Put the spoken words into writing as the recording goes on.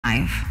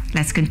5.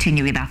 Let's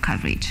continue with our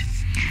coverage.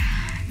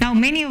 Now,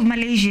 many of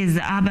Malaysia's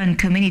urban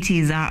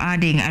communities are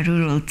adding a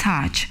rural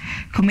touch.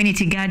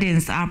 Community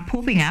gardens are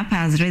popping up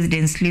as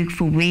residents look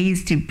for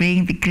ways to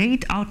bring the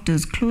great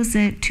outdoors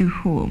closer to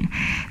home.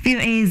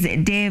 VOA's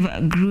Dave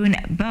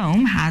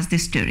Grunbaum has the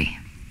story.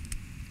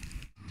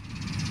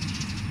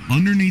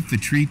 Underneath the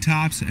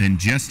treetops and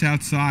just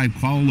outside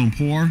Kuala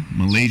Lumpur,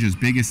 Malaysia's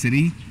biggest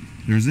city,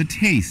 there's a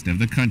taste of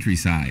the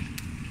countryside.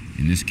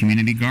 In this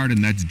community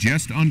garden that's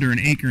just under an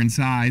acre in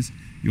size,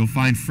 you'll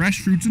find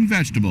fresh fruits and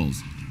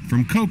vegetables,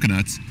 from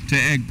coconuts to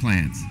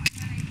eggplants.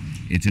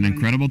 It's an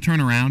incredible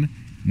turnaround.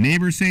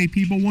 Neighbors say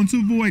people once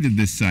avoided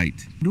this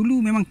site.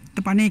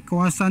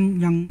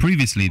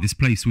 Previously, this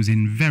place was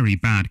in very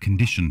bad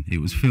condition. It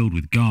was filled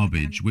with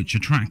garbage, which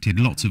attracted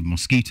lots of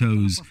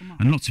mosquitoes,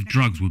 and lots of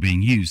drugs were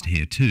being used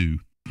here too.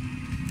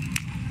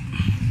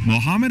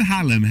 Mohammed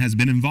Halim has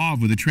been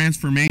involved with the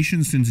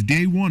transformation since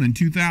day one in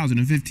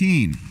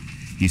 2015.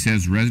 He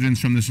says residents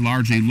from this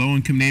largely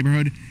low-income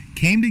neighborhood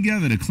came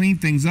together to clean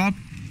things up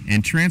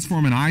and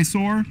transform an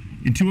eyesore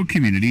into a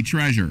community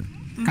treasure.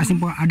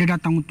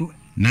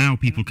 Now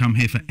people come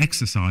here for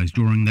exercise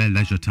during their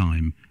leisure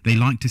time. They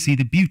like to see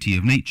the beauty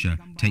of nature,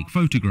 take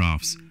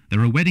photographs.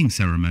 There are wedding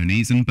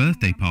ceremonies and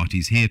birthday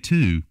parties here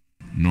too.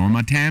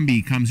 Norma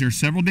Tambi comes here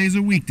several days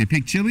a week to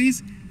pick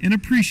chilies and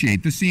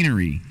appreciate the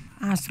scenery.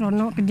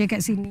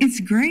 It's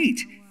great.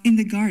 In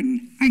the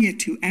garden, I get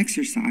to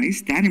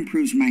exercise, that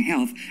improves my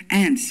health,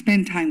 and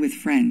spend time with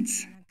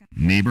friends.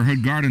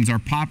 Neighborhood gardens are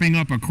popping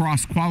up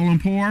across Kuala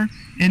Lumpur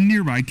and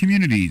nearby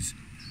communities.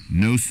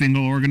 No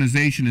single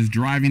organization is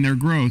driving their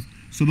growth,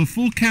 so the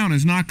full count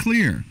is not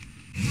clear.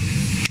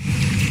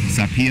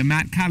 Sapia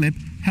Mat Kalip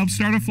helped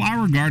start a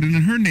flower garden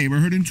in her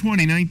neighborhood in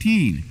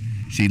 2019.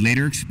 She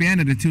later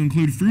expanded it to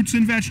include fruits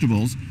and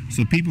vegetables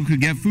so people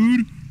could get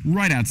food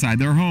right outside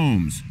their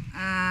homes.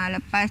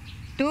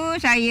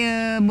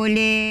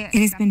 It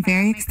has been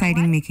very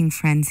exciting making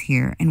friends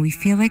here, and we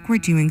feel like we're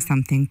doing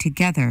something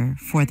together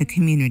for the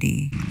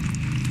community.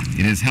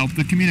 It has helped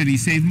the community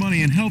save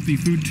money and healthy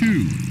food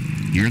too.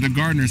 Here the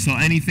gardeners sell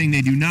anything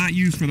they do not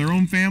use for their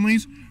own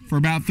families for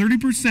about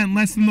 30%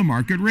 less than the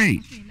market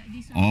rate.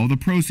 All the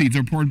proceeds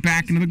are poured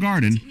back into the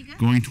garden,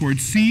 going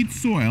towards seed,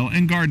 soil,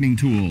 and gardening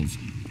tools.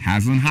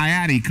 Haslin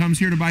Hayati comes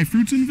here to buy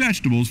fruits and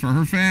vegetables for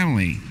her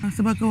family.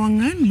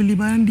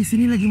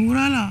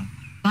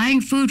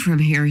 Buying food from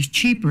here is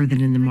cheaper than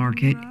in the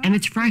market, and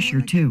it's fresher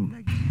too.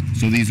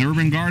 So these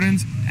urban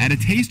gardens add a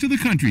taste of the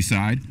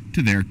countryside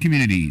to their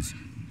communities.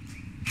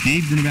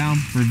 Dave Grunbaum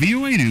for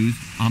VOA News,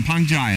 Ampang Jaya.